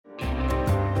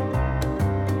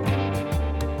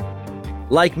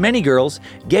Like many girls,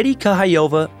 Getty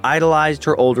Kahayova idolized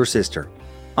her older sister.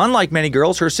 Unlike many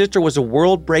girls, her sister was a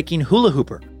world-breaking hula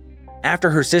hooper. After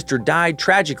her sister died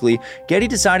tragically, Getty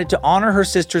decided to honor her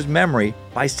sister's memory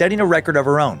by setting a record of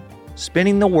her own,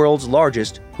 spinning the world's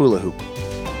largest hula hoop.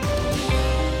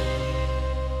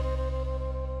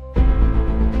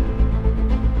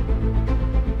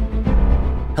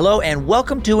 Hello and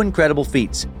welcome to Incredible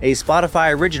Feats, a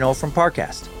Spotify original from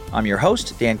Parcast. I'm your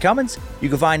host, Dan Cummins. You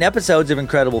can find episodes of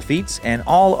Incredible Feats and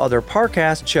all other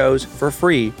Parcast shows for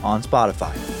free on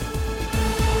Spotify.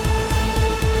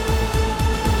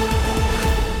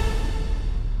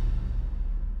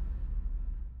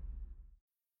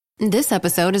 This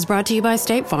episode is brought to you by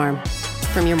State Farm.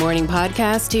 From your morning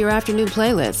podcast to your afternoon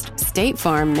playlist, State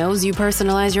Farm knows you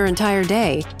personalize your entire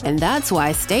day, and that's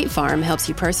why State Farm helps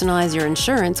you personalize your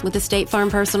insurance with the State Farm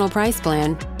Personal Price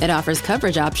Plan. It offers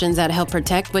coverage options that help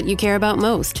protect what you care about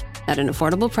most at an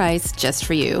affordable price just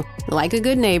for you. Like a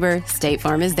good neighbor, State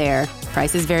Farm is there.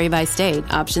 Prices vary by state.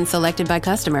 Options selected by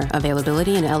customer.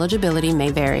 Availability and eligibility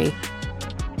may vary.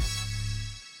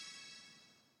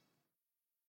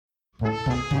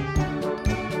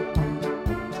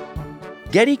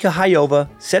 Getty Kahayova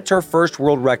sets her first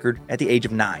world record at the age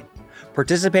of 9,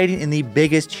 participating in the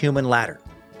biggest human ladder.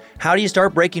 How do you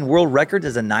start breaking world records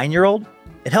as a 9-year-old?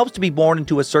 It helps to be born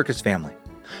into a circus family.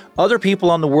 Other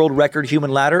people on the world record human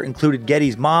ladder included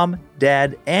Getty's mom,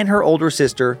 dad, and her older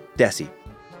sister, Desi.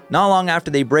 Not long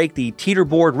after they break the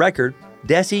teeterboard record,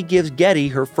 Desi gives Getty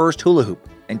her first hula hoop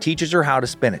and teaches her how to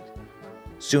spin it.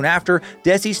 Soon after,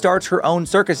 Desi starts her own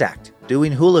circus act,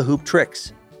 doing hula hoop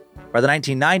tricks. By the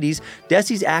 1990s,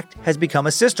 Desi's act has become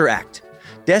a sister act.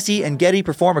 Desi and Getty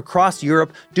perform across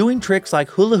Europe, doing tricks like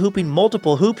hula hooping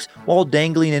multiple hoops while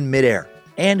dangling in midair,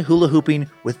 and hula hooping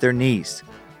with their knees.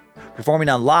 Performing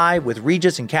on Live with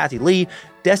Regis and Kathy Lee,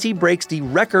 Desi breaks the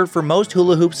record for most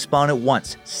hula hoops spun at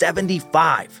once,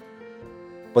 75.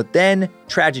 But then,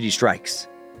 tragedy strikes.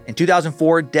 In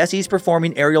 2004, Desi's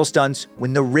performing aerial stunts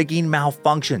when the rigging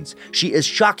malfunctions. She is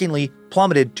shockingly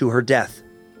plummeted to her death.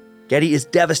 Getty is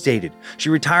devastated. She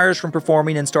retires from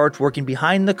performing and starts working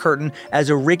behind the curtain as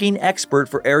a rigging expert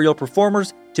for aerial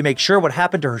performers to make sure what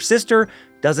happened to her sister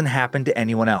doesn't happen to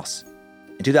anyone else.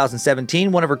 In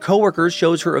 2017, one of her coworkers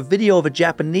shows her a video of a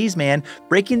Japanese man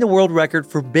breaking the world record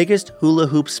for biggest hula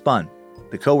hoop spun.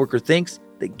 The coworker thinks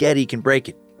that Getty can break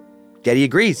it. Getty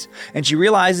agrees, and she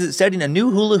realizes that setting a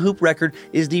new hula hoop record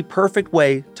is the perfect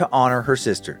way to honor her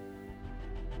sister.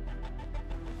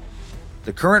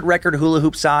 The current record hula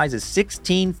hoop size is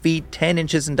 16 feet 10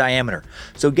 inches in diameter,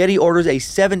 so Getty orders a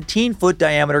 17-foot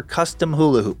diameter custom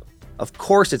hula hoop. Of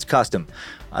course it's custom.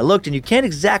 I looked and you can't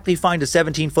exactly find a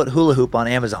 17-foot hula hoop on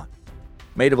Amazon.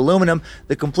 Made of aluminum,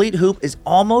 the complete hoop is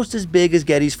almost as big as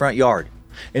Getty's front yard.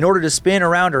 In order to spin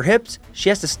around her hips, she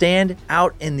has to stand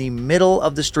out in the middle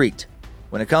of the street.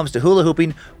 When it comes to hula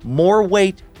hooping, more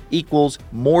weight equals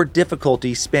more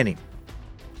difficulty spinning.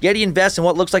 Getty invests in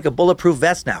what looks like a bulletproof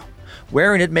vest now.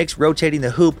 Wearing it makes rotating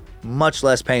the hoop much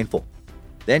less painful.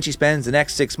 Then she spends the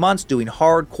next 6 months doing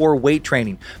hardcore weight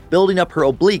training, building up her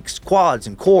obliques, quads,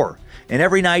 and core. And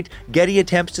every night, Getty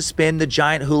attempts to spin the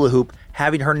giant hula hoop,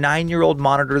 having her 9-year-old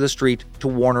monitor the street to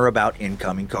warn her about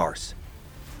incoming cars.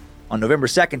 On November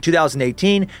 2nd,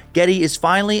 2018, Getty is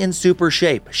finally in super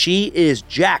shape. She is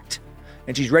jacked,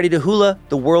 and she's ready to hula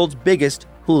the world's biggest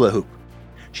hula hoop.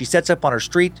 She sets up on her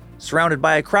street, surrounded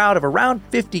by a crowd of around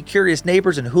 50 curious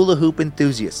neighbors and hula hoop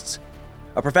enthusiasts.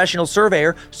 A professional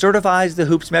surveyor certifies the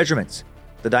hoop's measurements.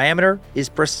 The diameter is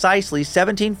precisely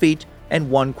 17 feet and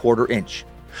 1/4 inch.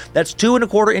 That's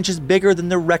 2¼ inches bigger than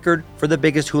the record for the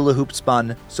biggest hula hoop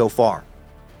spun so far.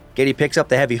 Getty picks up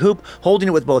the heavy hoop, holding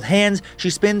it with both hands.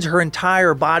 She spins her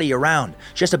entire body around.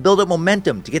 She has to build up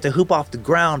momentum to get the hoop off the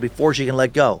ground before she can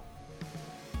let go.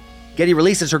 Getty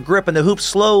releases her grip and the hoop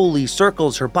slowly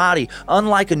circles her body.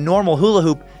 Unlike a normal hula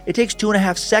hoop, it takes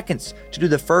 2.5 seconds to do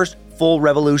the first full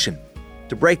revolution.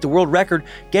 To break the world record,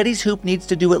 Getty's hoop needs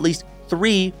to do at least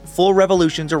 3 full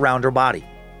revolutions around her body.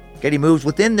 Getty moves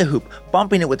within the hoop,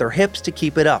 bumping it with her hips to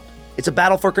keep it up. It's a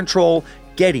battle for control,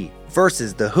 Getty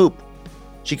versus the hoop.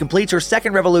 She completes her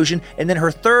second revolution and then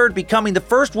her third, becoming the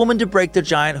first woman to break the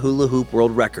giant hula hoop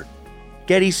world record.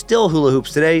 Getty still hula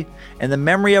hoops today, and the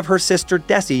memory of her sister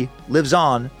Desi lives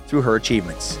on through her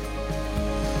achievements.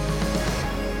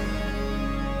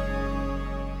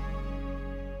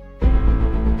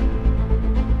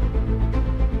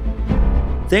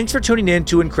 Thanks for tuning in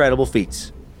to Incredible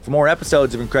Feats. For more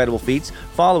episodes of Incredible Feats,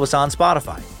 follow us on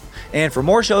Spotify. And for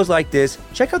more shows like this,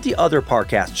 check out the other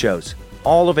Parcast shows,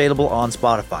 all available on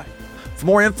Spotify. For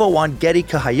more info on Getty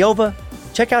Kahayova,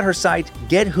 check out her site,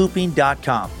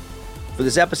 gethooping.com. For For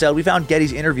this episode, we found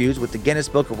Getty's interviews with the Guinness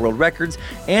Book of World Records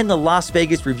and the Las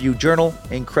Vegas Review-Journal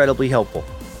incredibly helpful.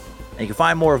 And you can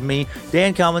find more of me,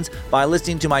 Dan Cummins, by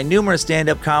listening to my numerous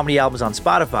stand-up comedy albums on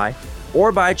Spotify,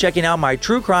 or by checking out my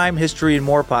true crime, history, and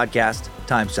more podcast,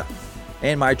 Time's Up,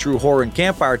 and my true horror and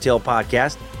campfire tale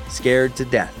podcast, Scared to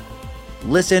Death.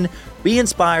 Listen, be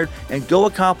inspired, and go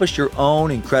accomplish your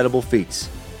own incredible feats.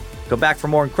 Come back for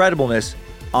more incredibleness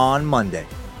on Monday.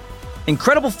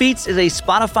 Incredible Feats is a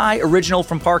Spotify original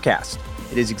from Parcast.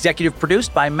 It is executive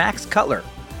produced by Max Cutler.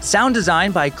 Sound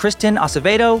design by Kristen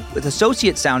Acevedo, with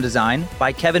associate sound design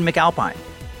by Kevin McAlpine.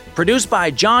 Produced by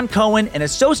John Cohen and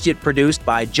associate produced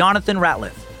by Jonathan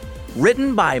Ratliff.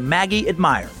 Written by Maggie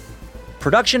Admire.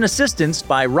 Production assistance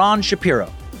by Ron Shapiro.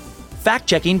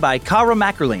 Fact-checking by Kara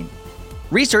Mackerline.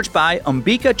 Research by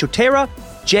Umbika Chotera,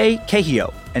 Jay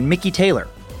Cahio, and Mickey Taylor.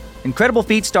 Incredible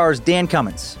Feats stars Dan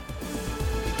Cummins.